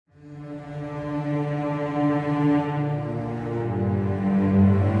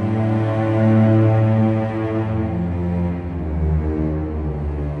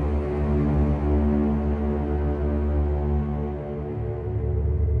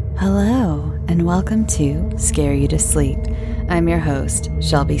Hello, and welcome to Scare You to Sleep. I'm your host,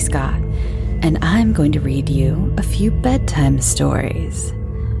 Shelby Scott, and I'm going to read you a few bedtime stories.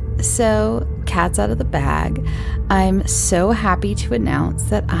 So, cat's out of the bag. I'm so happy to announce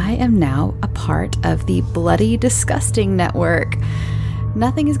that I am now a part of the Bloody Disgusting Network.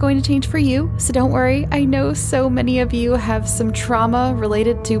 Nothing is going to change for you, so don't worry. I know so many of you have some trauma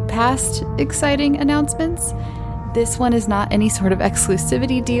related to past exciting announcements. This one is not any sort of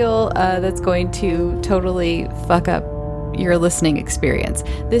exclusivity deal that's going to totally fuck up your listening experience.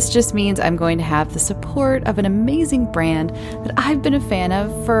 This just means I'm going to have the support of an amazing brand that I've been a fan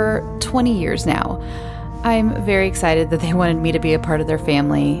of for 20 years now. I'm very excited that they wanted me to be a part of their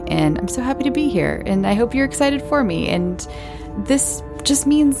family, and I'm so happy to be here, and I hope you're excited for me. And this just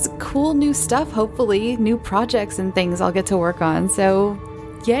means cool new stuff, hopefully, new projects and things I'll get to work on. So,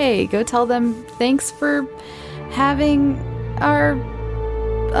 yay, go tell them thanks for having our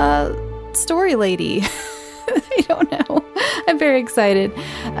story lady. I don't know. I'm very excited.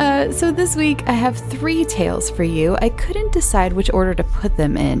 So this week I have 3 tales for you. I couldn't decide which order to put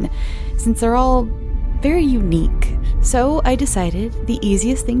them in since they're all very unique. So I decided the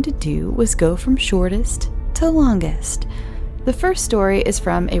easiest thing to do was go from shortest to longest. The first story is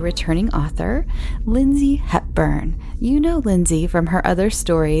from a returning author, Lindsay Hepburn. You know Lindsay from her other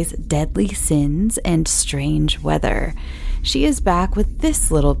stories, Deadly Sins and Strange Weather. She is back with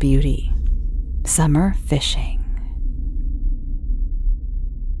this little beauty, Summer Fishing.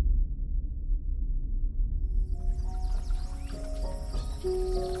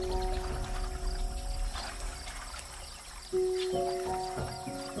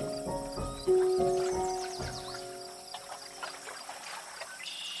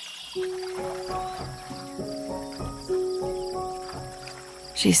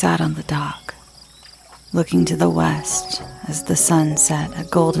 She sat on the dock, looking to the west as the sun set a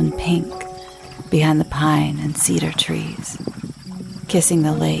golden pink behind the pine and cedar trees, kissing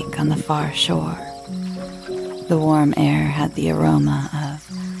the lake on the far shore. The warm air had the aroma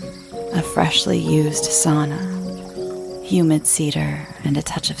of a freshly used sauna, humid cedar, and a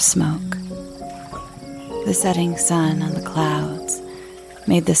touch of smoke. The setting sun on the clouds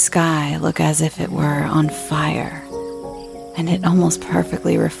made the sky look as if it were on fire, and it almost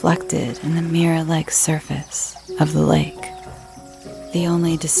perfectly reflected in the mirror-like surface of the lake. The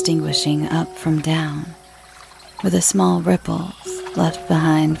only distinguishing up from down were the small ripples left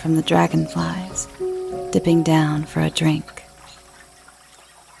behind from the dragonflies dipping down for a drink.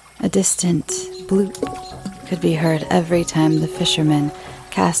 A distant bloop could be heard every time the fisherman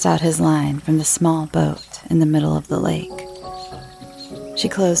cast out his line from the small boat in the middle of the lake. She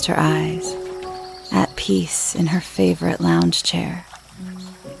closed her eyes, at peace in her favorite lounge chair.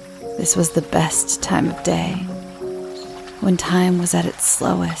 This was the best time of day, when time was at its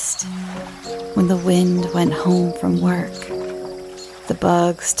slowest, when the wind went home from work, the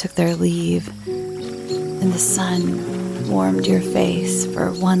bugs took their leave, and the sun warmed your face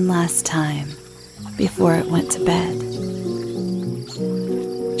for one last time before it went to bed.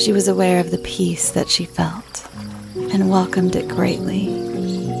 She was aware of the peace that she felt and welcomed it greatly.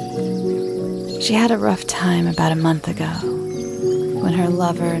 She had a rough time about a month ago, when her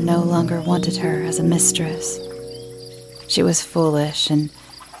lover no longer wanted her as a mistress. She was foolish and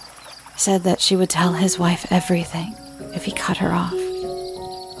said that she would tell his wife everything if he cut her off.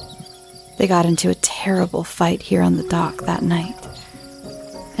 They got into a terrible fight here on the dock that night,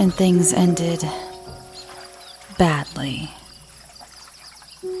 and things ended badly.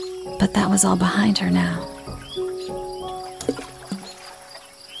 But that was all behind her now.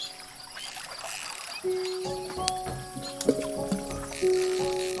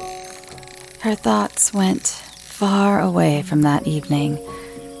 Her thoughts went far away from that evening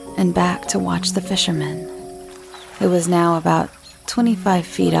and back to watch the fisherman, who was now about 25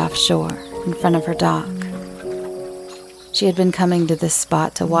 feet offshore in front of her dock. She had been coming to this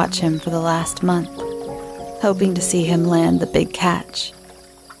spot to watch him for the last month, hoping to see him land the big catch,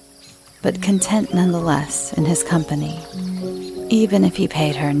 but content nonetheless in his company, even if he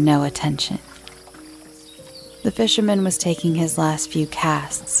paid her no attention. The fisherman was taking his last few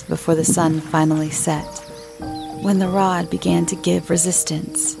casts before the sun finally set, when the rod began to give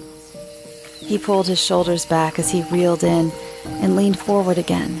resistance. He pulled his shoulders back as he reeled in and leaned forward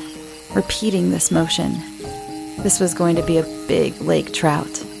again, repeating this motion. This was going to be a big lake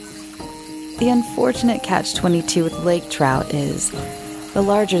trout. The unfortunate catch-22 with lake trout is, the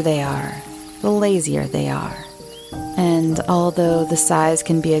larger they are, the lazier they are. And although the size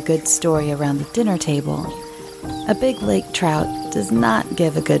can be a good story around the dinner table, a big lake trout does not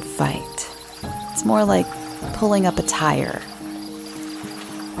give a good fight. It's more like pulling up a tire.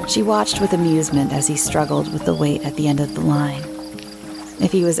 She watched with amusement as he struggled with the weight at the end of the line.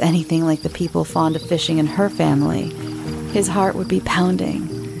 If he was anything like the people fond of fishing in her family, his heart would be pounding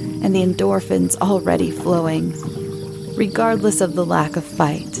and the endorphins already flowing. Regardless of the lack of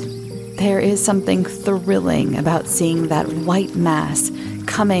fight, there is something thrilling about seeing that white mass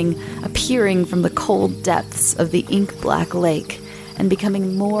appearing from the cold depths of the ink-black lake and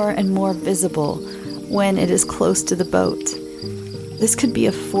becoming more and more visible when it is close to the boat. This could be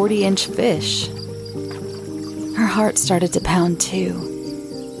a 40-inch fish. Her heart started to pound too.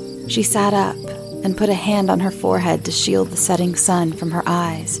 She sat up and put a hand on her forehead to shield the setting sun from her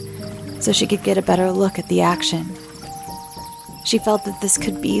eyes so she could get a better look at the action. She felt that this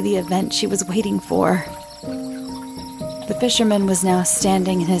could be the event she was waiting for. The fisherman was now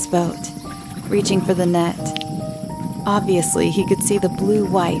standing in his boat, reaching for the net. Obviously, he could see the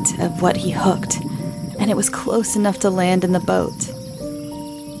blue-white of what he hooked, and it was close enough to land in the boat.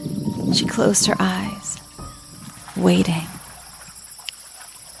 She closed her eyes, waiting.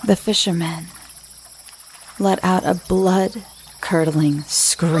 The fisherman let out a blood-curdling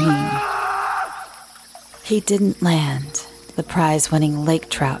scream. He didn't land the prize-winning lake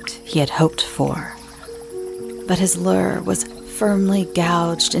trout he had hoped for, but his lure was firmly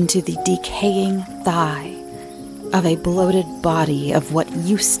gouged into the decaying thigh of a bloated body of what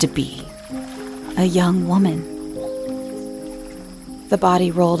used to be a young woman. The body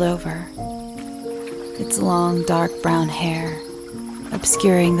rolled over, its long, dark brown hair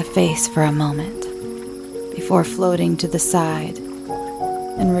obscuring the face for a moment, before floating to the side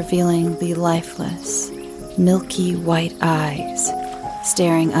and revealing the lifeless, milky white eyes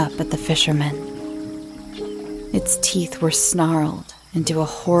staring up at the fisherman. Its teeth were snarled into a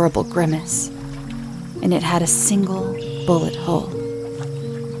horrible grimace, and it had a single bullet hole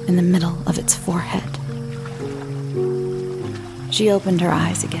in the middle of its forehead. She opened her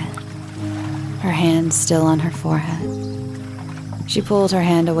eyes again, her hand still on her forehead. She pulled her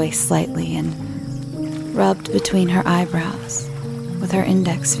hand away slightly and rubbed between her eyebrows with her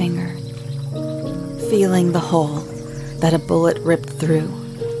index finger, feeling the hole that a bullet ripped through,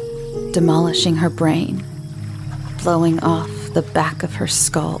 demolishing her brain, blowing off the back of her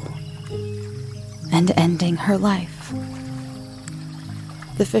skull, and ending her life.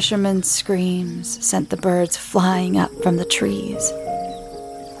 The fisherman's screams sent the birds flying up from the trees,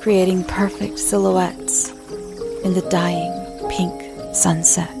 creating perfect silhouettes in the dying pink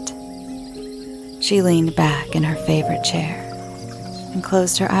sunset. She leaned back in her favorite chair and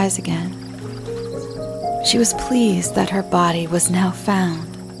closed her eyes again. She was pleased that her body was now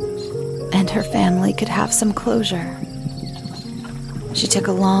found and her family could have some closure. She took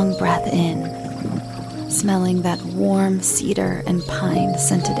a long breath in, smelling that warm cedar and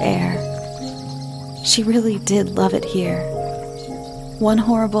pine-scented air. She really did love it here. One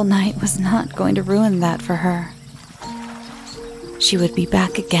horrible night was not going to ruin that for her. She would be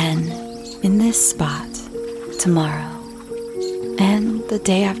back again in this spot tomorrow, and the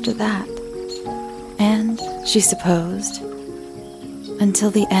day after that, and, she supposed,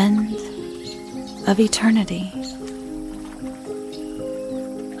 until the end of eternity.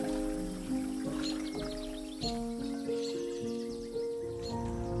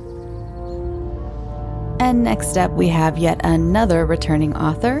 And next up, we have yet another returning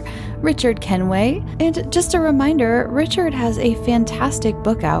author, Richard Kenway. And just a reminder, Richard has a fantastic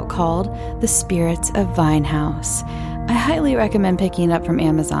book out called The Spirits of Vinehouse. I highly recommend picking it up from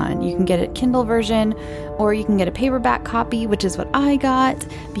Amazon. You can get it Kindle version, or you can get a paperback copy, which is what I got,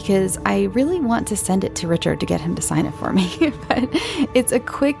 because I really want to send it to Richard to get him to sign it for me. But it's a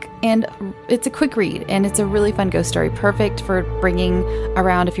quick read, and it's a really fun ghost story, perfect for bringing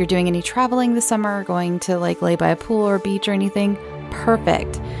around if you're doing any traveling this summer, going to like lay by a pool or beach or anything.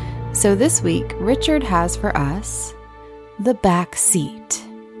 Perfect. So this week, Richard has for us The Back Seat.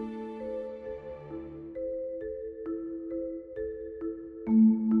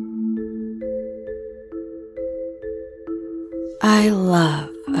 I love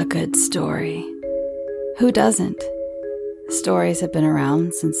a good story. Who doesn't? Stories have been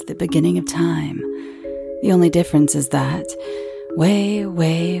around since the beginning of time. The only difference is that, way,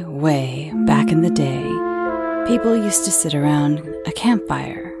 way, way back in the day, people used to sit around a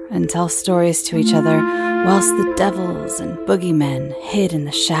campfire and tell stories to each other whilst the devils and boogeymen hid in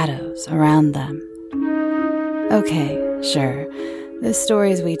the shadows around them. Okay, sure, the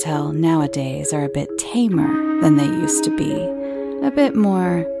stories we tell nowadays are a bit tamer than they used to be. A bit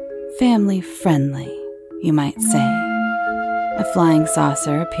more family-friendly, you might say. A flying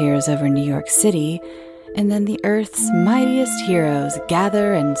saucer appears over New York City, and then the Earth's mightiest heroes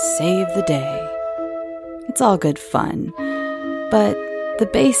gather and save the day. It's all good fun, but The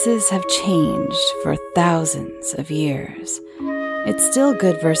bases have changed for thousands of years. It's still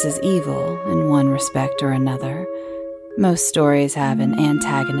good versus evil in one respect or another. Most stories have an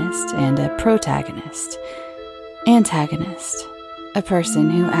antagonist and a protagonist. Antagonist, a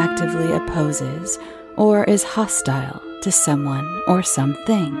person who actively opposes or is hostile to someone or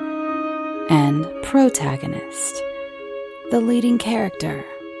something. And protagonist, the leading character,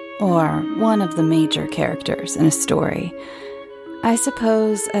 or one of the major characters in a story. I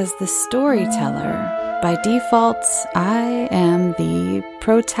suppose as the storyteller, by default, I am the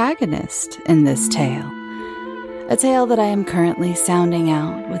protagonist in this tale. A tale that I am currently sounding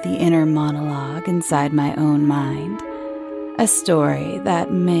out with the inner monologue inside my own mind. A story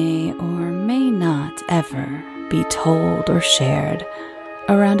that may or may not ever be told or shared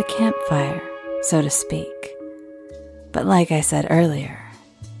around a campfire, so to speak. But like I said earlier,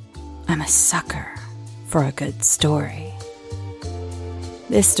 I'm a sucker for a good story.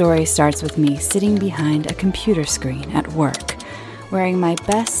 This story starts with me sitting behind a computer screen at work, wearing my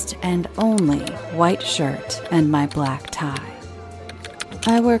best and only white shirt and my black tie.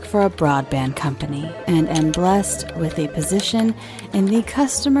 I work for a broadband company and am blessed with a position in the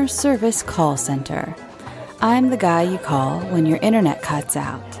customer service call center. I'm the guy you call when your internet cuts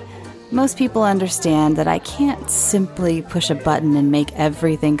out. Most people understand that I can't simply push a button and make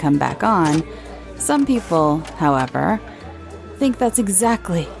everything come back on. Some people, however, think that's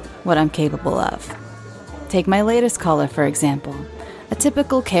exactly what I'm capable of. Take my latest caller, for example. A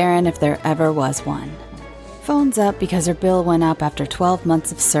typical Karen if there ever was one. Phones up because her bill went up after 12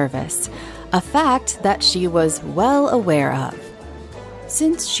 months of service, a fact that she was well aware of.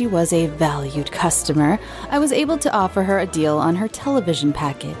 Since she was a valued customer, I was able to offer her a deal on her television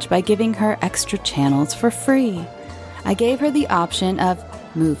package by giving her extra channels for free. I gave her the option of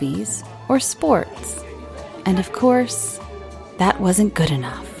movies or sports. And of course, that wasn't good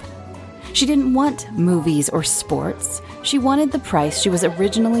enough. She didn't want movies or sports. She wanted the price she was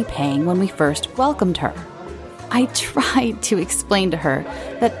originally paying when we first welcomed her. I tried to explain to her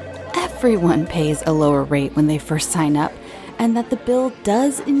that everyone pays a lower rate when they first sign up, and that the bill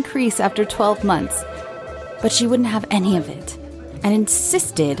does increase after 12 months. But she wouldn't have any of it, and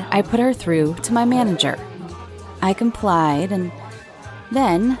insisted I put her through to my manager. I complied, and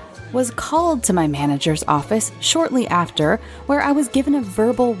then was called to my manager's office shortly after, where I was given a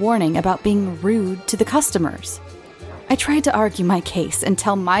verbal warning about being rude to the customers. I tried to argue my case and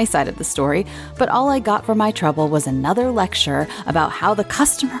tell my side of the story, but all I got for my trouble was another lecture about how the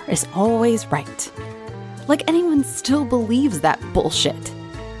customer is always right. Like anyone still believes that bullshit.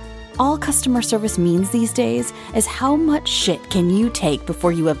 All customer service means these days is how much shit can you take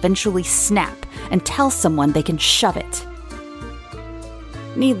before you eventually snap and tell someone they can shove it.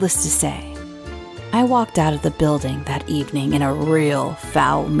 Needless to say, I walked out of the building that evening in a real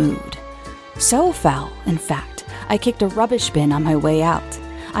foul mood. So foul, in fact, I kicked a rubbish bin on my way out.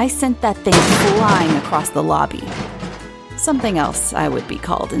 I sent that thing flying across the lobby. Something else I would be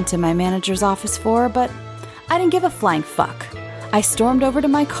called into my manager's office for, but I didn't give a flying fuck. I stormed over to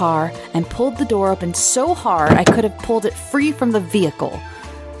my car and pulled the door open so hard I could have pulled it free from the vehicle.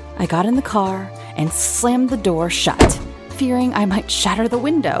 I got in the car and slammed the door shut, fearing I might shatter the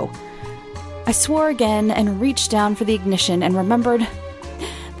window. I swore again and reached down for the ignition and remembered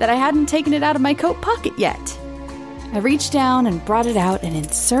that I hadn't taken it out of my coat pocket yet. I reached down and brought it out and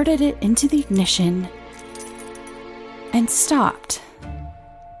inserted it into the ignition and stopped.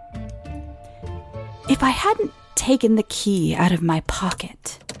 If I hadn't taken the key out of my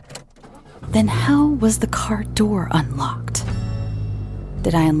pocket, then how was the car door unlocked?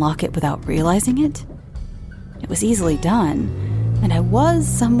 Did I unlock it without realizing it? It was easily done, and I was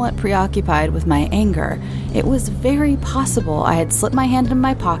somewhat preoccupied with my anger. It was very possible I had slipped my hand in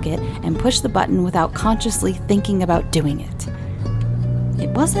my pocket and pushed the button without consciously thinking about doing it.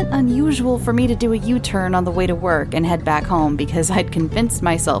 It wasn't unusual for me to do a U-turn on the way to work and head back home because I'd convinced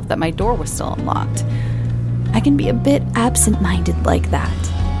myself that my door was still unlocked. I can be a bit absent-minded like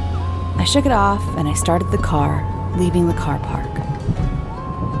that. I shook it off and I started the car, leaving the car park.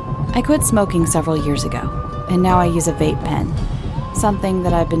 I quit smoking several years ago, and now I use a vape pen, something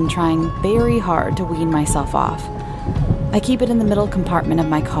that I've been trying very hard to wean myself off. I keep it in the middle compartment of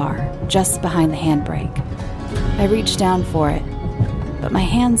my car, just behind the handbrake. I reached down for it, but my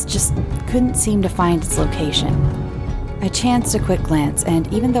hands just couldn't seem to find its location. I chanced a quick glance,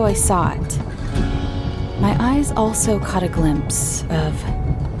 and even though I saw it, my eyes also caught a glimpse of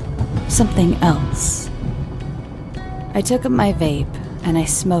something else. I took up my vape and I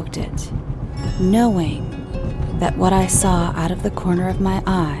smoked it, knowing that what I saw out of the corner of my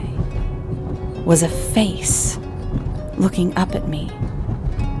eye was a face looking up at me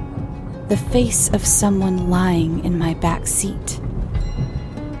the face of someone lying in my back seat.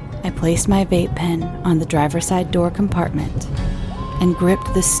 I placed my vape pen on the driver's side door compartment and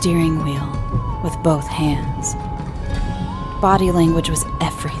gripped the steering wheel with both hands. Body language was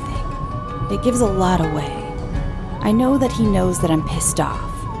everything. It gives a lot away. I know that he knows that I'm pissed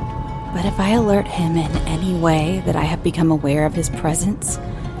off, but if I alert him in any way that I have become aware of his presence,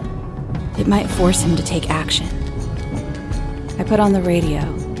 it might force him to take action. I put on the radio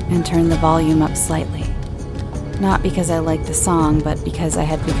and turned the volume up slightly, not because I liked the song, but because I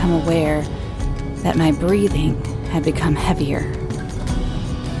had become aware that my breathing had become heavier.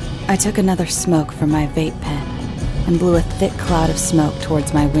 I took another smoke from my vape pen and blew a thick cloud of smoke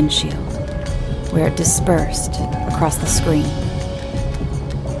towards my windshield, where it dispersed across the screen.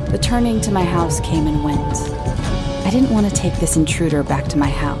 The turning to my house came and went. I didn't want to take this intruder back to my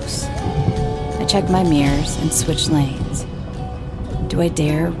house. I checked my mirrors and switched lanes. Do I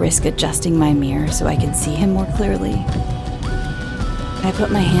dare risk adjusting my mirror so I can see him more clearly? I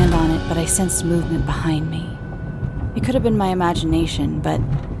put my hand on it, but I sensed movement behind me. It could have been my imagination, but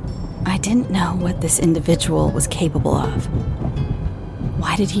I didn't know what this individual was capable of.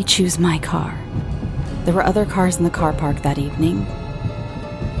 Why did he choose my car? There were other cars in the car park that evening.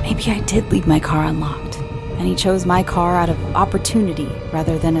 Maybe I did leave my car unlocked, and he chose my car out of opportunity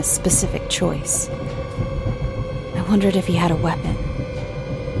rather than a specific choice. I wondered if he had a weapon,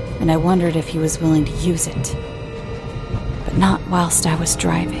 and I wondered if he was willing to use it. But not whilst I was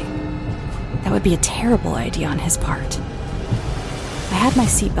driving. That would be a terrible idea on his part. I had my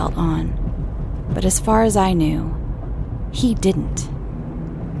seatbelt on, but as far as I knew, he didn't.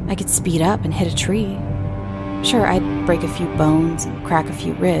 I could speed up and hit a tree. Sure, I'd break a few bones and crack a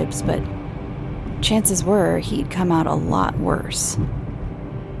few ribs, but chances were he'd come out a lot worse.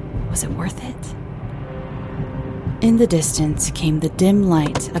 Was it worth it? In the distance came the dim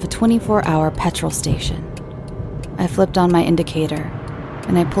light of a 24-hour petrol station. I flipped on my indicator,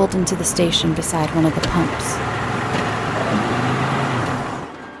 and I pulled into the station beside one of the pumps.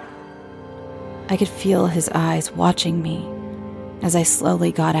 I could feel his eyes watching me as I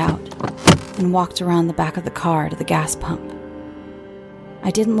slowly got out and walked around the back of the car to the gas pump.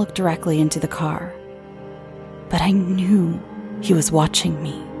 I didn't look directly into the car, but I knew he was watching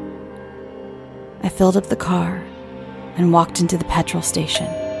me. I filled up the car and walked into the petrol station.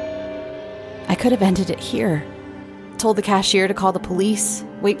 I could have ended it here, told the cashier to call the police,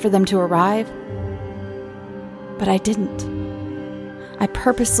 wait for them to arrive, but I didn't. I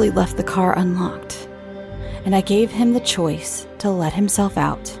purposely left the car unlocked, and I gave him the choice to let himself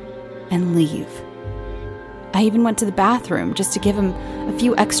out and leave. I even went to the bathroom just to give him a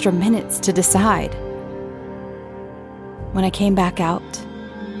few extra minutes to decide. When I came back out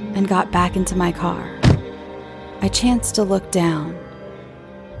and got back into my car, I chanced to look down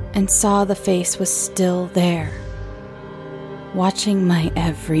and saw the face was still there, watching my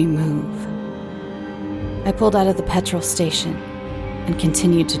every move. I pulled out of the petrol station and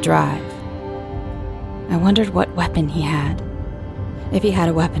continued to drive. I wondered what weapon he had, if he had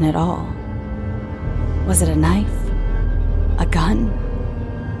a weapon at all. Was it a knife? A gun?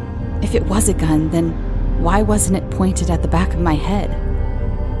 If it was a gun, then why wasn't it pointed at the back of my head?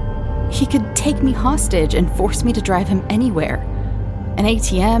 He could take me hostage and force me to drive him anywhere. An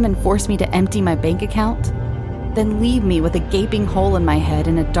ATM and force me to empty my bank account, then leave me with a gaping hole in my head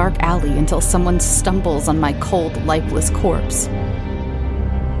in a dark alley until someone stumbles on my cold, lifeless corpse.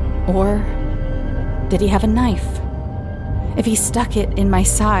 Or did he have a knife? If he stuck it in my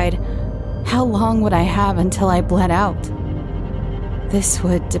side, how long would I have until I bled out? This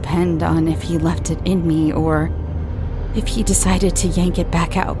would depend on if he left it in me or if he decided to yank it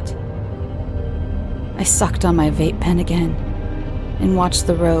back out. I sucked on my vape pen again and watched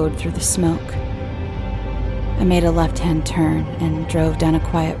the road through the smoke. I made a left-hand turn and drove down a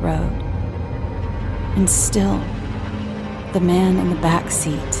quiet road. And still, the man in the back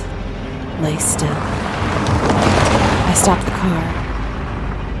seat lay still. I stopped the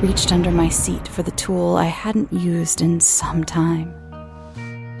car, reached under my seat for the tool I hadn't used in some time.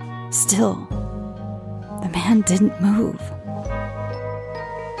 Still, the man didn't move.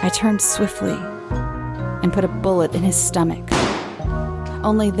 I turned swiftly and put a bullet in his stomach.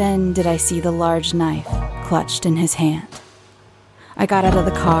 Only then did I see the large knife clutched in his hand. I got out of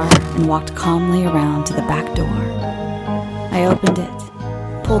the car and walked calmly around to the back door. I opened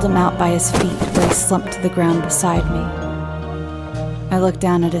it, pulled him out by his feet where he slumped to the ground beside me. I looked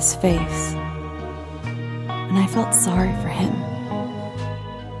down at his face, and I felt sorry for him.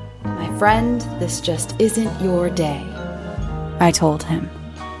 "My friend, this just isn't your day," I told him.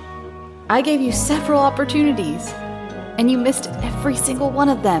 "I gave you several opportunities, and you missed every single one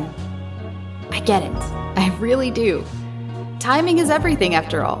of them. get it. I really do. Timing is everything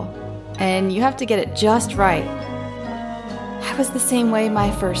after all, and you have to get it just right. I was the same way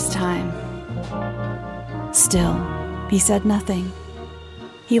my first time. Still, he said nothing.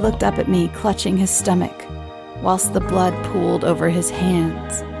 He looked up at me, clutching his stomach, whilst the blood pooled over his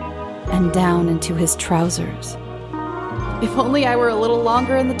hands and down into his trousers. If only I were a little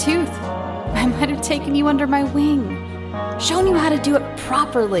longer in the tooth, I might have taken you under my wing, shown you how to do it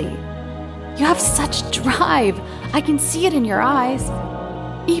properly. You have such drive. I can see it in your eyes.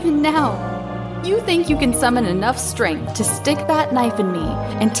 Even now, you think you can summon enough strength to stick that knife in me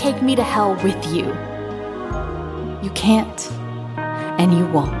and take me to hell with you. You can't, and you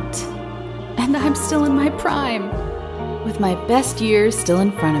won't. And I'm still in my prime, with my best years still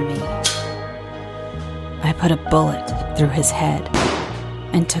in front of me. I put a bullet through his head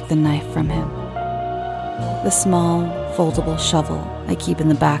and took the knife from him. The small, foldable shovel I keep in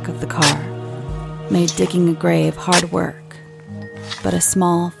the back of the car made digging a grave hard work, but a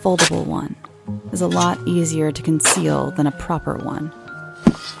small, foldable one is a lot easier to conceal than a proper one.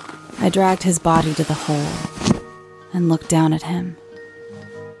 I dragged his body to the hole and looked down at him.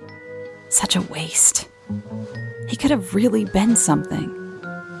 Such a waste. He could have really been something.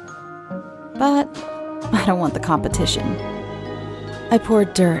 But I don't want the competition. I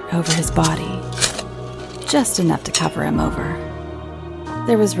poured dirt over his body, just enough to cover him over.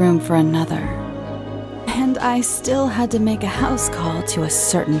 There was room for another, and I still had to make a house call to a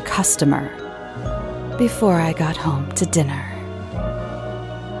certain customer before I got home to dinner.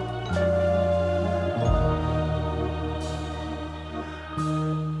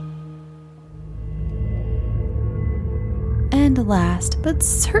 And last, but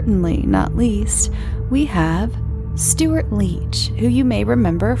certainly not least, we have Stuart Leach, who you may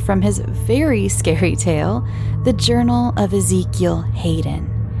remember from his very scary tale, The Journal of Ezekiel Hayden.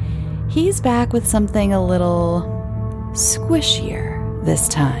 He's back with something a little squishier this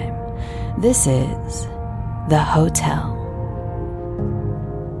time. This is The Hotel.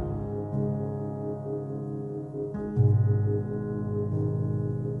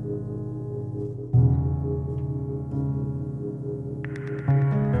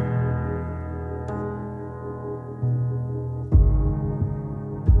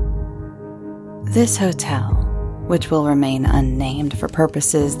 This hotel, which will remain unnamed for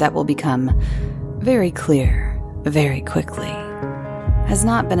purposes that will become very clear very quickly, has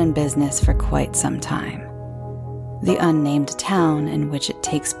not been in business for quite some time. The unnamed town in which it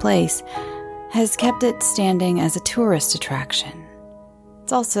takes place has kept it standing as a tourist attraction.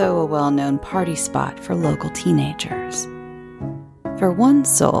 It's also a well-known party spot for local teenagers. For one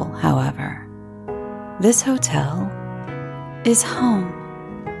soul, however, this hotel is home.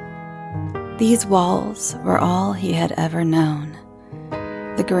 These walls were all he had ever known.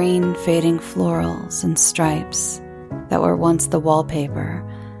 The green fading florals and stripes that were once the wallpaper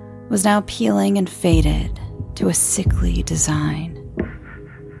was now peeling and faded to a sickly design.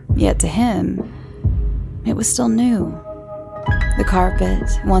 Yet to him, it was still new. The carpet,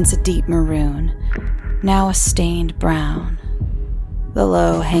 once a deep maroon, now a stained brown. The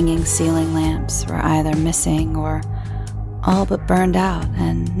low-hanging ceiling lamps were either missing or all but burned out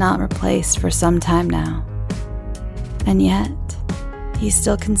and not replaced for some time now. And yet, he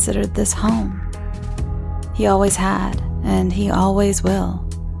still considered this home. He always had, and he always will.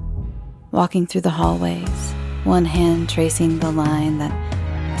 Walking through the hallways, one hand tracing the line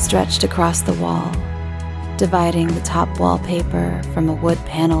that stretched across the wall, dividing the top wallpaper from a wood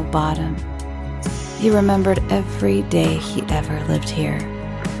panel bottom. He remembered every day he'd ever lived here,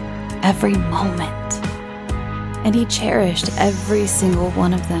 every moment. And he cherished every single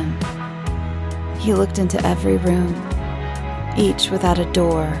one of them. He looked into every room, each without a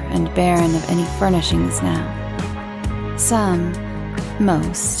door and barren of any furnishings now. Some,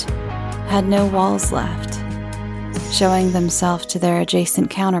 most, had no walls left, showing themselves to their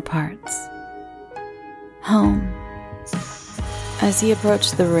adjacent counterparts. Home. As he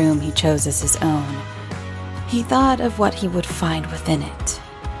approached the room he chose as his own, he thought of what he would find within it.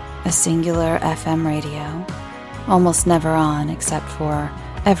 A singular FM radio, almost never on except for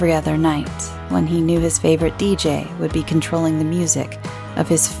every other night when he knew his favorite DJ would be controlling the music of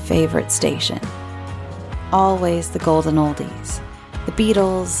his favorite station. Always the golden oldies, the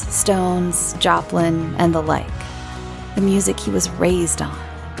Beatles, Stones, Joplin, and the like, the music he was raised on.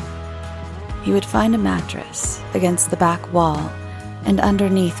 He would find a mattress against the back wall and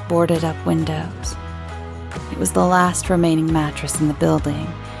underneath boarded up windows. It was the last remaining mattress in the building,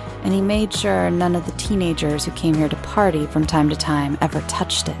 and he made sure none of the teenagers who came here to party from time to time ever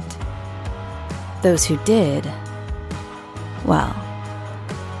touched it. Those who did, well,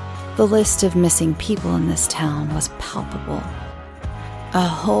 The list of missing people in this town was palpable. A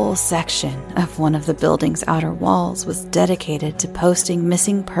whole section of one of the building's outer walls was dedicated to posting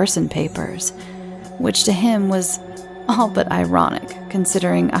missing person papers, which to him was all but ironic,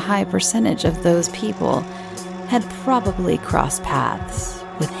 considering a high percentage of those people had probably crossed paths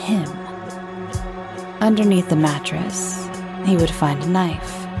with him. Underneath the mattress, he would find a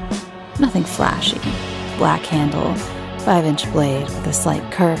knife. Nothing flashy. Black handle, 5-inch blade with a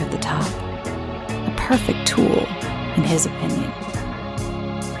slight curve at the top. A perfect tool, in his opinion.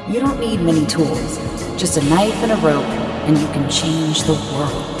 You don't need many tools, just a knife and a rope, and you can change the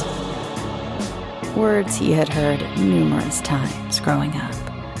world. Words he had heard numerous times growing up.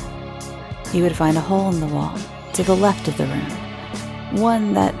 He would find a hole in the wall to the left of the room,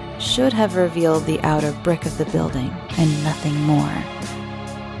 one that should have revealed the outer brick of the building and nothing more.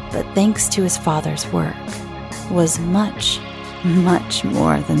 But thanks to his father's work, was much, much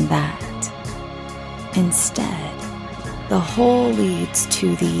more than that. Instead, the hole leads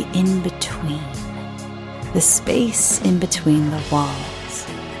to the in-between, the space in between the walls,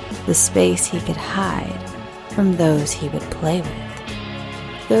 the space he could hide from those he would play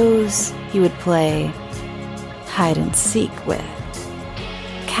with, those he would play hide and seek with,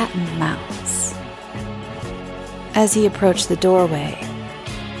 cat and mouse. As he approached the doorway,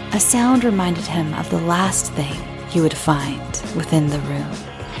 a sound reminded him of the last thing he would find within the room.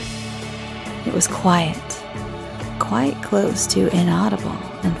 It was quiet, quite close to inaudible,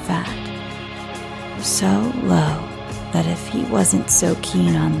 in fact. So low that if he wasn't so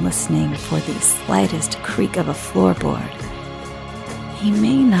keen on listening for the slightest creak of a floorboard, he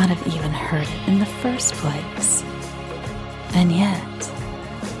may not have even heard it in the first place. And yet,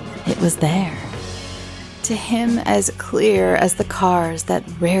 it was there. To him as clear as the cars that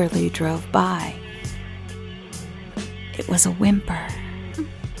rarely drove by. It was a whimper,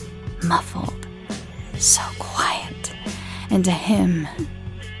 muffled, so quiet, and to him,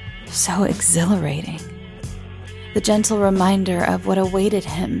 so exhilarating. The gentle reminder of what awaited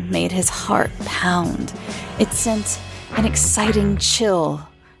him made his heart pound. It sent an exciting chill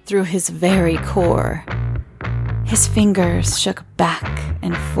through his very core. His fingers shook back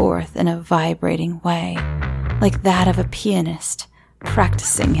and forth in a vibrating way, like that of a pianist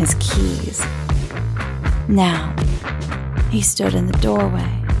practicing his keys. Now, he stood in the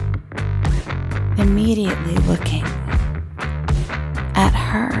doorway, immediately looking at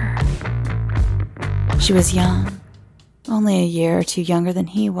her. She was young, only a year or two younger than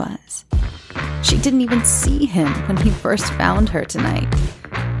he was. She didn't even see him when he first found her tonight.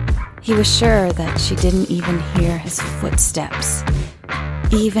 He was sure that she didn't even hear his footsteps,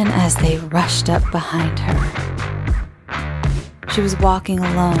 even as they rushed up behind her. She was walking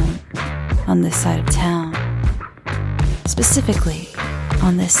alone on this side of town, specifically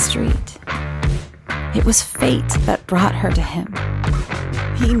on this street. It was fate that brought her to him.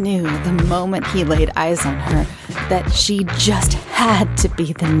 He knew the moment he laid eyes on her that she just had to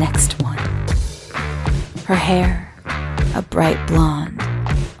be the next one. Her hair, a bright blonde,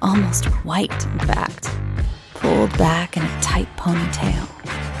 almost white in fact, pulled back in a tight ponytail.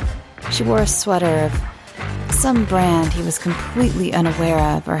 She wore a sweater of some brand he was completely unaware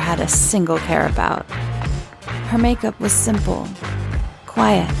of or had a single care about. Her makeup was simple,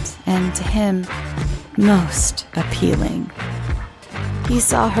 quiet, and to him, most appealing. He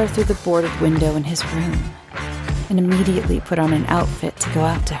saw her through the boarded window in his room and immediately put on an outfit to go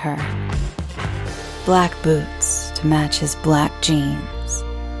out to her. Black boots to match his black jeans,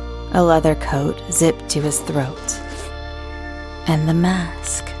 a leather coat zipped to his throat, and the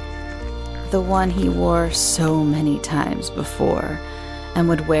mask, the one he wore so many times before and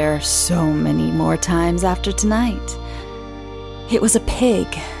would wear so many more times after tonight. It was a pig,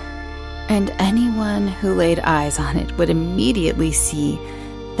 and anyone who laid eyes on it would immediately see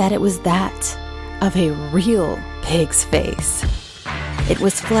that it was that of a real pig's face. It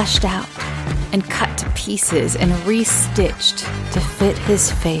was fleshed out and cut to pieces and re-stitched to fit his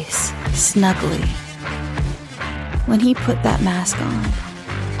face snugly. When he put that mask on,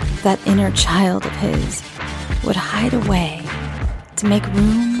 that inner child of his would hide away to make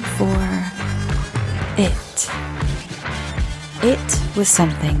room for it. It was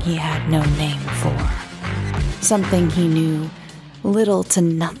something he had no name for, something he knew little to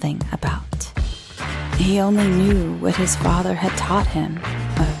nothing about. He only knew what his father had taught him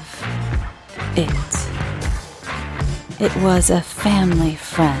of it. It was a family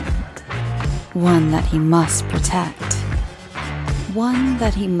friend, one that he must protect, one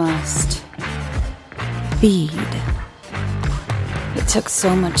that he must feed. It took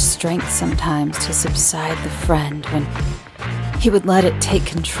so much strength sometimes to subside the friend when He would let it take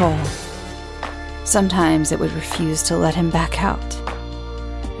control. Sometimes it would refuse to let him back out.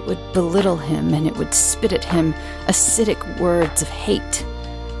 It would belittle him, and it would spit at him acidic words of hate.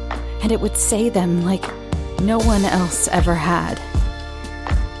 And it would say them like no one else ever had.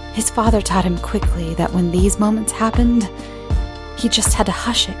 His father taught him quickly that when these moments happened, he just had to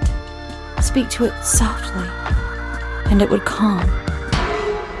hush it, speak to it softly, and it would calm.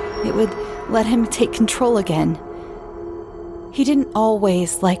 It would let him take control again. He didn't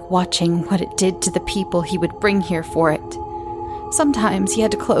always like watching what it did to the people he would bring here for it. Sometimes he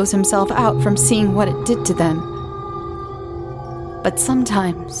had to close himself out from seeing what it did to them. But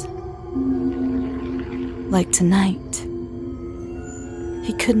sometimes, like tonight,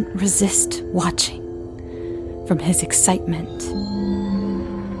 he couldn't resist watching from his excitement.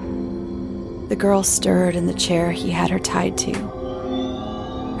 The girl stirred in the chair he had her tied to.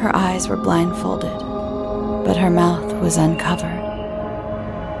 Her eyes were blindfolded, but her mouth was uncovered.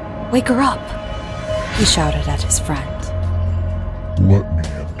 "Wake her up!" he shouted at his friend. "Let me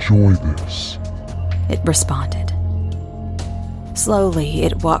enjoy this," it responded. Slowly,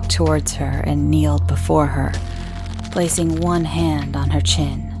 it walked towards her and kneeled before her, placing one hand on her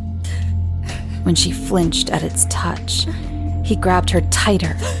chin. When she flinched at its touch, he grabbed her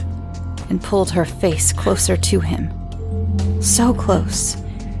tighter and pulled her face closer to him. So close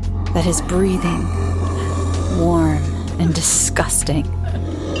that his breathing, warm and disgusting,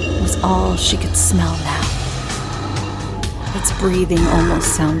 was all she could smell now. Its breathing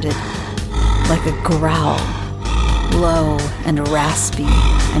almost sounded like a growl, low and raspy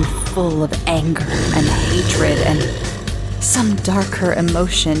and full of anger and hatred and some darker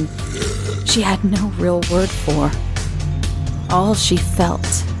emotion she had no real word for. All she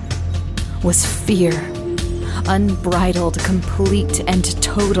felt was fear, unbridled, complete and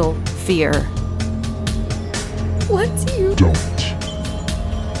total fear. What do you... "Don't."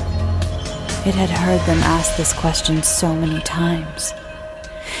 It had heard them ask this question so many times.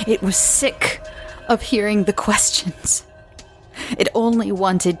 It was sick of hearing the questions. It only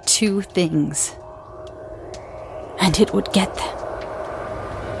wanted two things, and it would get them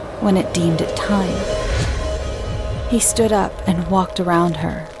when it deemed it time. He stood up and walked around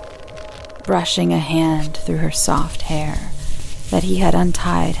her, brushing a hand through her soft hair that he had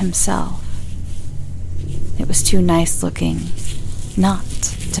untied himself. It was too nice looking not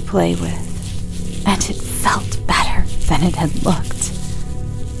to play with, and it felt better than it had looked.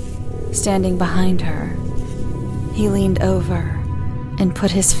 Standing behind her, he leaned over and put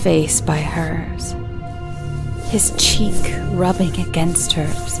his face by hers, his cheek rubbing against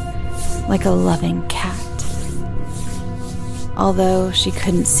hers like a loving cat. Although she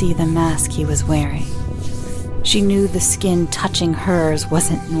couldn't see the mask he was wearing, she knew the skin touching hers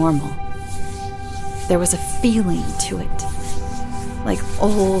wasn't normal. There was a feeling to it, like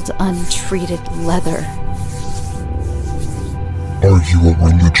old, untreated leather. "Are you a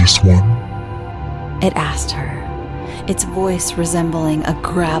religious one?" It asked her, its voice resembling a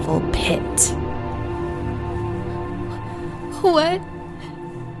gravel pit. What?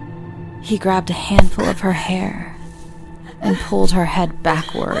 He grabbed a handful of her hair and pulled her head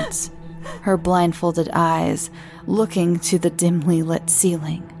backwards, her blindfolded eyes looking to the dimly lit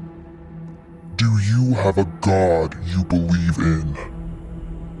ceiling. "Do you have a god you believe in?"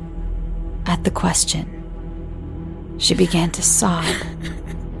 At the question, she began to sob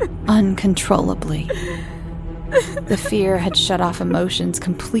uncontrollably. The fear had shut off emotions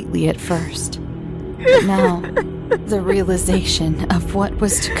completely at first, but now the realization of what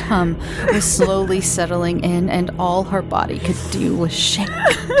was to come was slowly settling in, and all her body could do was shake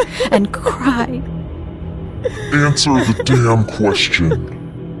and cry. "Answer the damn question."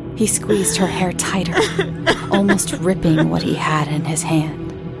 He squeezed her hair tighter, almost ripping what he had in his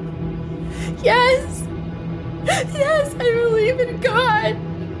hand. Yes! Yes, I believe in God!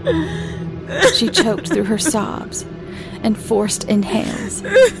 She choked through her sobs and forced inhales.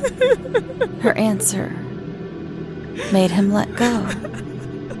 Her answer made him let go.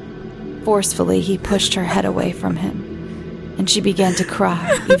 Forcefully, he pushed her head away from him, and she began to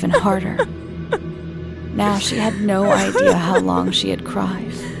cry even harder. Now she had no idea how long she had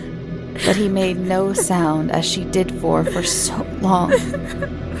cried, but he made no sound as she did for so long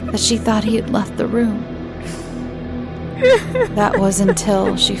that she thought he had left the room. That was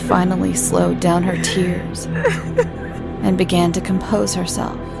until she finally slowed down her tears and began to compose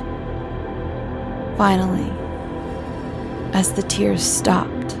herself. Finally, as the tears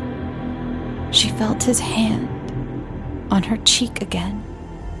stopped, she felt his hand on her cheek again.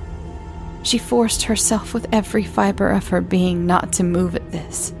 She forced herself with every fiber of her being not to move at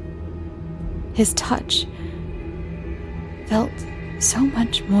this. His touch, felt so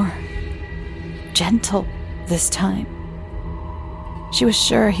much more gentle this time. She was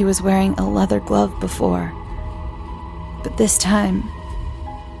sure he was wearing a leather glove before, but this time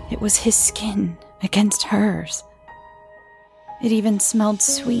it was his skin against hers. It even smelled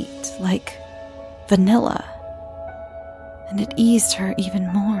sweet, like vanilla, and it eased her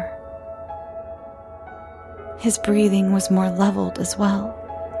even more. His breathing was more leveled as well.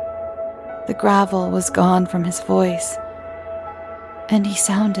 The gravel was gone from his voice, and he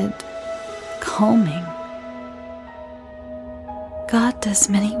sounded calming. God does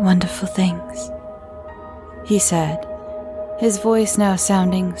many wonderful things, he said, his voice now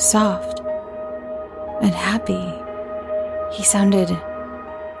sounding soft and happy. He sounded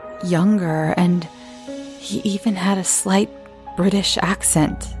younger, and he even had a slight British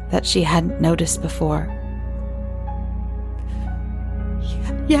accent that she hadn't noticed before.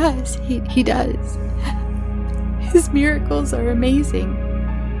 Yes, he does. His miracles are amazing,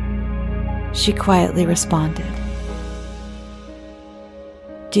 she quietly responded.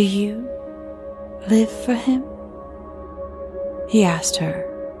 Do you live for him? He asked her.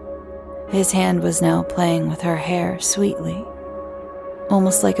 His hand was now playing with her hair sweetly,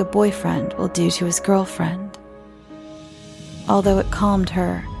 almost like a boyfriend will do to his girlfriend. Although it calmed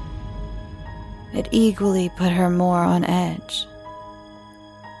her, it equally put her more on edge.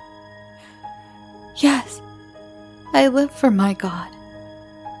 Yes, I live for my God.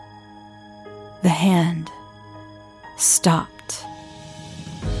 The hand stopped.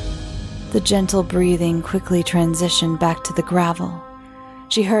 The gentle breathing quickly transitioned back to the gravel.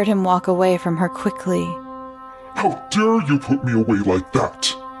 She heard him walk away from her quickly. How dare you put me away like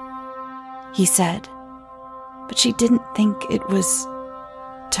that? He said, but she didn't think it was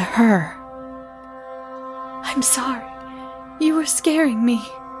to her. I'm sorry. You were scaring me.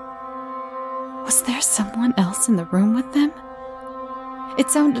 Was there someone else in the room with them?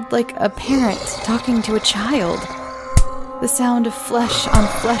 It sounded like a parent talking to a child. The sound of flesh on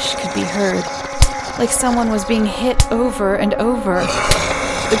flesh could be heard, like someone was being hit over and over.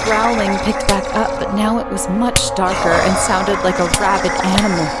 The growling picked back up, but now it was much darker and sounded like a rabid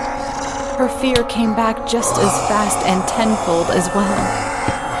animal. Her fear came back just as fast and tenfold as well.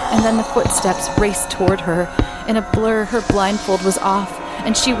 And then the footsteps raced toward her. In a blur, her blindfold was off,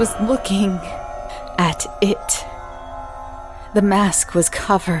 and she was looking at it. The mask was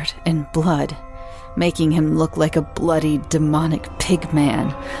covered in blood, making him look like a bloody, demonic pig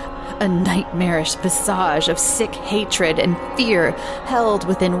man. A nightmarish visage of sick hatred and fear held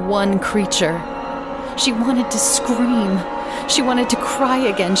within one creature. She wanted to scream. She wanted to cry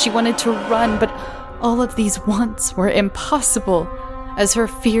again. She wanted to run, but all of these wants were impossible as her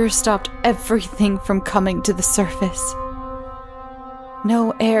fear stopped everything from coming to the surface.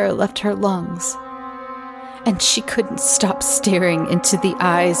 No air left her lungs, and she couldn't stop staring into the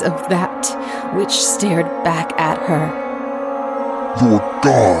eyes of that which stared back at her. Your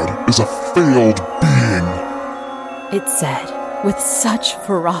God is a failed being, it said with such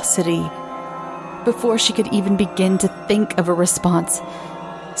ferocity. Before she could even begin to think of a response,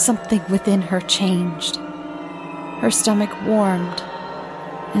 something within her changed. Her stomach warmed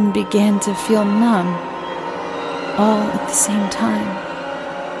and began to feel numb, all at the same time.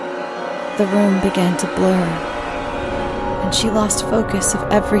 The room began to blur, and she lost focus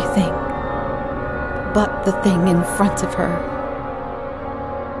of everything but the thing in front of her.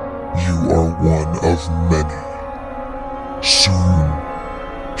 You are one of many. Soon,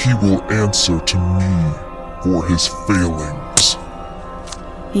 he will answer to me for his failings,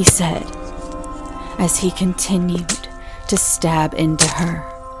 he said, as he continued to stab into her,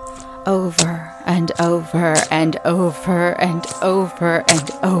 over and over and over and over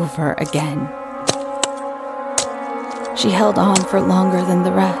and over again. She held on for longer than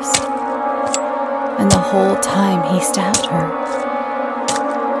the rest, and the whole time he stabbed her,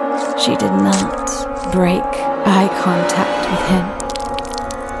 she did not break eye contact with him,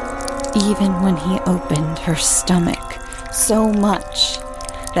 even when he opened her stomach so much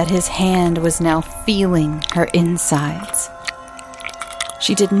that his hand was now feeling her insides.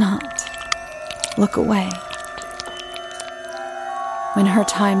 She did not look away. When her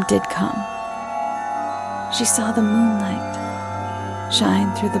time did come, she saw the moonlight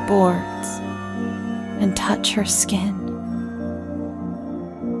shine through the boards and touch her skin.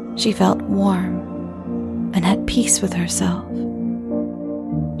 She felt warm and at peace with herself.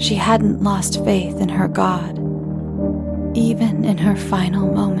 She hadn't lost faith in her God, even in her final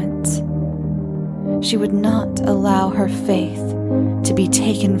moments. She would not allow her faith to be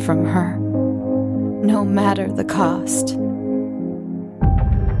taken from her, no matter the cost.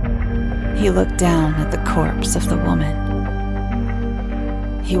 He looked down at the corpse of the woman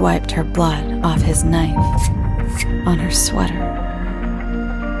He wiped her blood off his knife, on her sweater,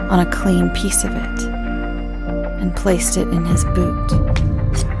 on a clean piece of it, and placed it in his boot.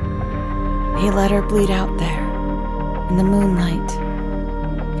 He let her bleed out there, in the moonlight,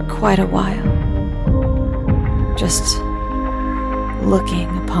 for quite a while, just looking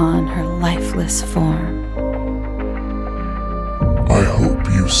upon her lifeless form. I hope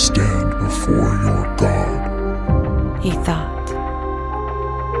you stand before your God. He thought.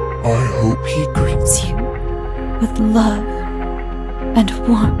 I hope He greets you with love and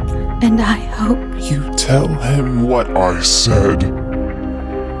warmth, and I hope you tell him what I said.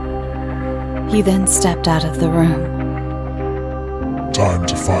 He then stepped out of the room. Time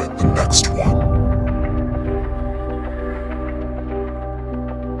to find the next one.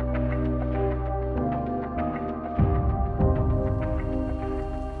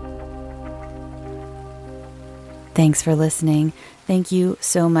 Thanks for listening. Thank you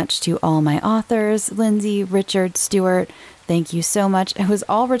so much to all my authors, Lindsay, Richard, Stuart. Thank you so much. It was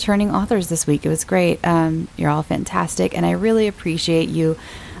all returning authors this week. It was great. You're all fantastic, and I really appreciate you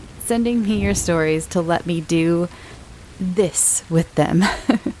sending me your stories to let me do this with them.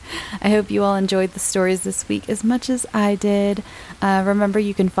 I hope you all enjoyed the stories this week as much as I did. Remember,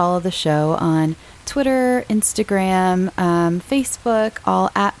 you can follow the show on Twitter, Instagram, Facebook, all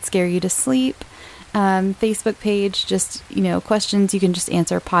at Scare You to Sleep. Facebook page, just, questions you can just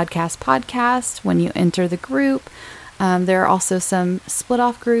answer podcast when you enter the group. There are also some split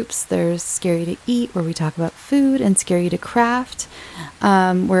off groups. There's Scare You to Eat, where we talk about food, and Scare You to Craft,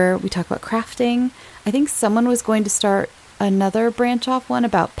 where we talk about crafting. I think someone was going to start another branch off one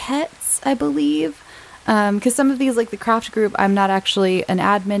about pets, I believe. Because some of these, like the craft group, I'm not actually an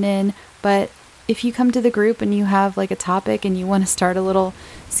admin in, but if you come to the group and you have like a topic and you want to start a little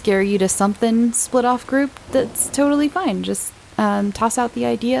Scare You to Something split off group, that's totally fine. Just toss out the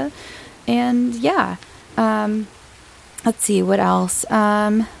idea. And yeah, let's see what else.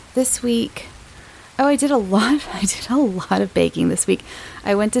 This week, I did a lot of baking this week.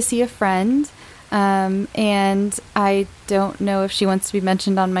 I went to see a friend, and I don't know if she wants to be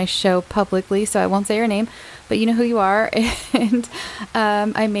mentioned on my show publicly, so I won't say her name, but you know who you are. And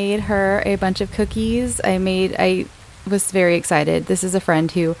I made her a bunch of cookies. I was very excited. This is a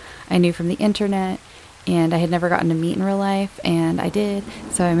friend who I knew from the internet, and I had never gotten to meet in real life, and I did.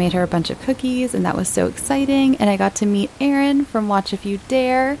 So I made her a bunch of cookies, and that was so exciting. And I got to meet Aaron from Watch If You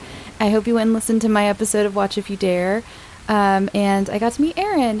Dare. I hope you went and listened to my episode of Watch If You Dare. And I got to meet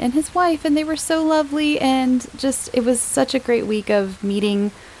Aaron and his wife, and they were so lovely, and it was such a great week of meeting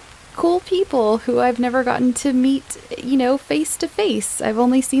cool people who I've never gotten to meet, face to face. I've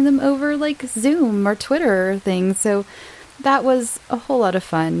only seen them over like Zoom or Twitter or things. So that was a whole lot of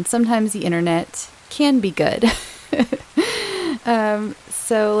fun. Sometimes the internet can be good.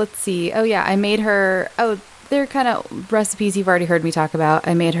 So let's see. Oh yeah, I made her, they're kind of recipes you've already heard me talk about.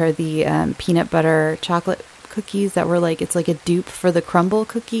 I made her the peanut butter chocolate cookies that were it's like a dupe for the crumble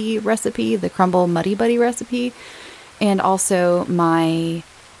cookie recipe, the crumble Muddy Buddy recipe. And also my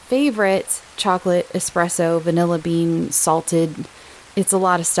favorite chocolate espresso vanilla bean salted. It's a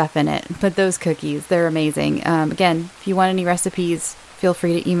lot of stuff in it, but those cookies, they're amazing. Again, if you want any recipes, feel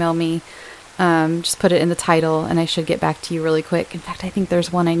free to email me. Just put it in the title and I should get back to you really quick. In fact, I think there's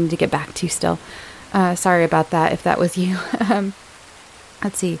one I need to get back to still. Sorry about that if that was you.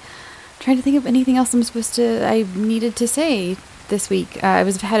 Let's see. I'm trying to think of anything else I needed to say this week. I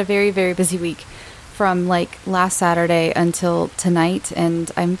had a very, very busy week from last Saturday until tonight,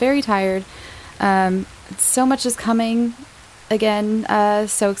 and I'm very tired. So much is coming again.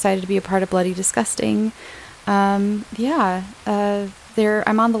 So excited to be a part of Bloody Disgusting. I'm on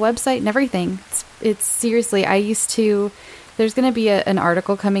the website and everything. It's seriously, there's going to be an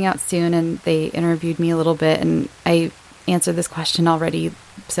article coming out soon, and they interviewed me a little bit, and I answered this question already,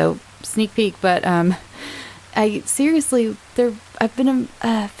 so sneak peek, but I've been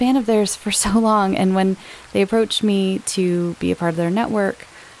a fan of theirs for so long, and when they approached me to be a part of their network,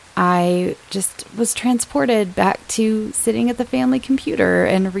 I just was transported back to sitting at the family computer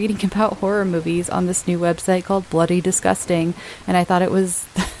and reading about horror movies on this new website called Bloody Disgusting, and I thought it was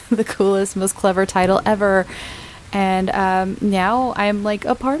the coolest, most clever title ever. And now I'm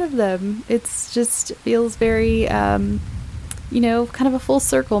a part of them. It's just feels very, kind of a full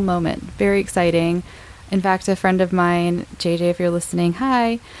circle moment. Very exciting. In fact, a friend of mine, JJ, if you're listening,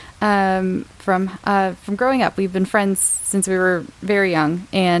 hi, from growing up, we've been friends since we were very young.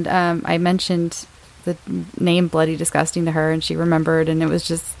 And I mentioned the name Bloody Disgusting to her, and she remembered, and it was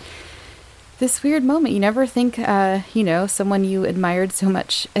just this weird moment. You never think, someone you admired so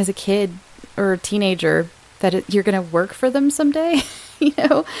much as a kid or a teenager, that you're going to work for them someday.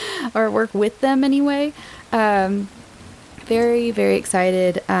 or work with them anyway. Very, very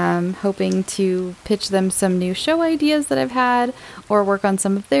excited. Hoping to pitch them some new show ideas that I've had or work on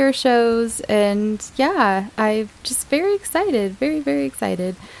some of their shows. And yeah, I'm just very excited. Very, very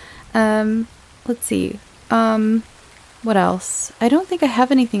excited. Let's see. What else? I don't think I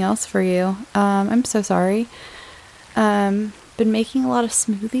have anything else for you. I'm so sorry. Been making a lot of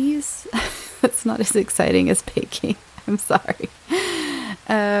smoothies. That's not as exciting as baking. I'm sorry.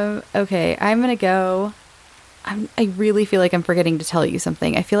 Okay, I'm going to go. I really feel like I'm forgetting to tell you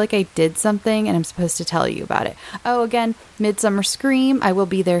something. I feel like I did something and I'm supposed to tell you about it. Oh, again, Midsummer Scream. I will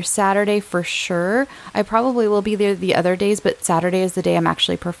be there Saturday for sure. I probably will be there the other days, but Saturday is the day I'm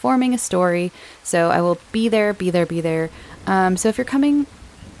actually performing a story. So I will be there. So if you're coming,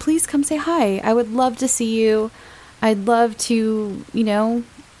 please come say hi. I would love to see you. I'd love to,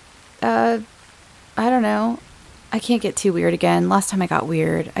 I don't know. I can't get too weird again. Last time I got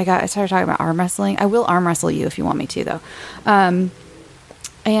weird. I started talking about arm wrestling. I will arm wrestle you if you want me to, though.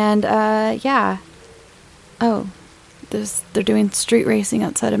 Yeah. Oh, they're doing street racing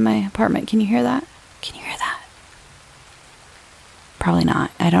outside of my apartment. Can you hear that? Probably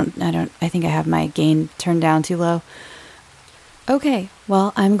not. I think I have my gain turned down too low. Okay.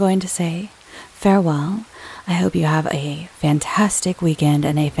 Well, I'm going to say farewell. I hope you have a fantastic weekend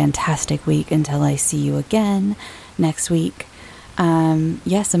and a fantastic week until I see you again next week.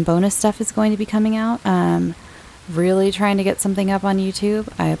 Some bonus stuff is going to be coming out. Really trying to get something up on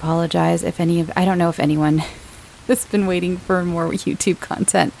YouTube. I apologize if I don't know if anyone has been waiting for more YouTube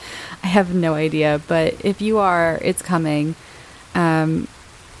content. I have no idea, but if you are, it's coming.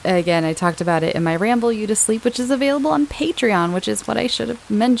 Again, I talked about it in my Ramble You to Sleep, which is available on Patreon, which is what I should have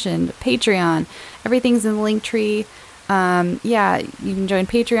mentioned. Patreon. Everything's in the link tree. You can join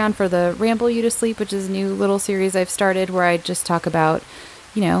Patreon for the Ramble You to Sleep, which is a new little series I've started where I just talk about,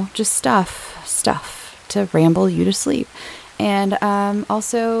 just stuff to ramble you to sleep. And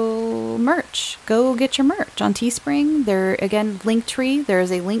also merch. Go get your merch on Teespring. There, again, Linktree. There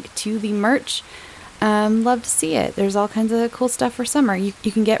is a link to the merch. Love to see it. There's all kinds of cool stuff for summer. You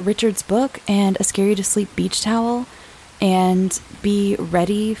can get Richard's book and a Scare You to Sleep beach towel and be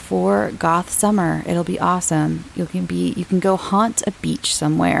ready for goth summer. It'll be awesome. You can go haunt a beach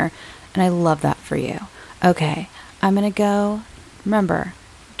somewhere, and I love that for you. Okay, I'm gonna go. Remember,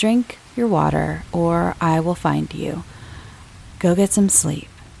 drink your water or I will find you. Go get some sleep.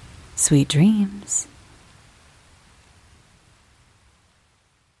 Sweet dreams.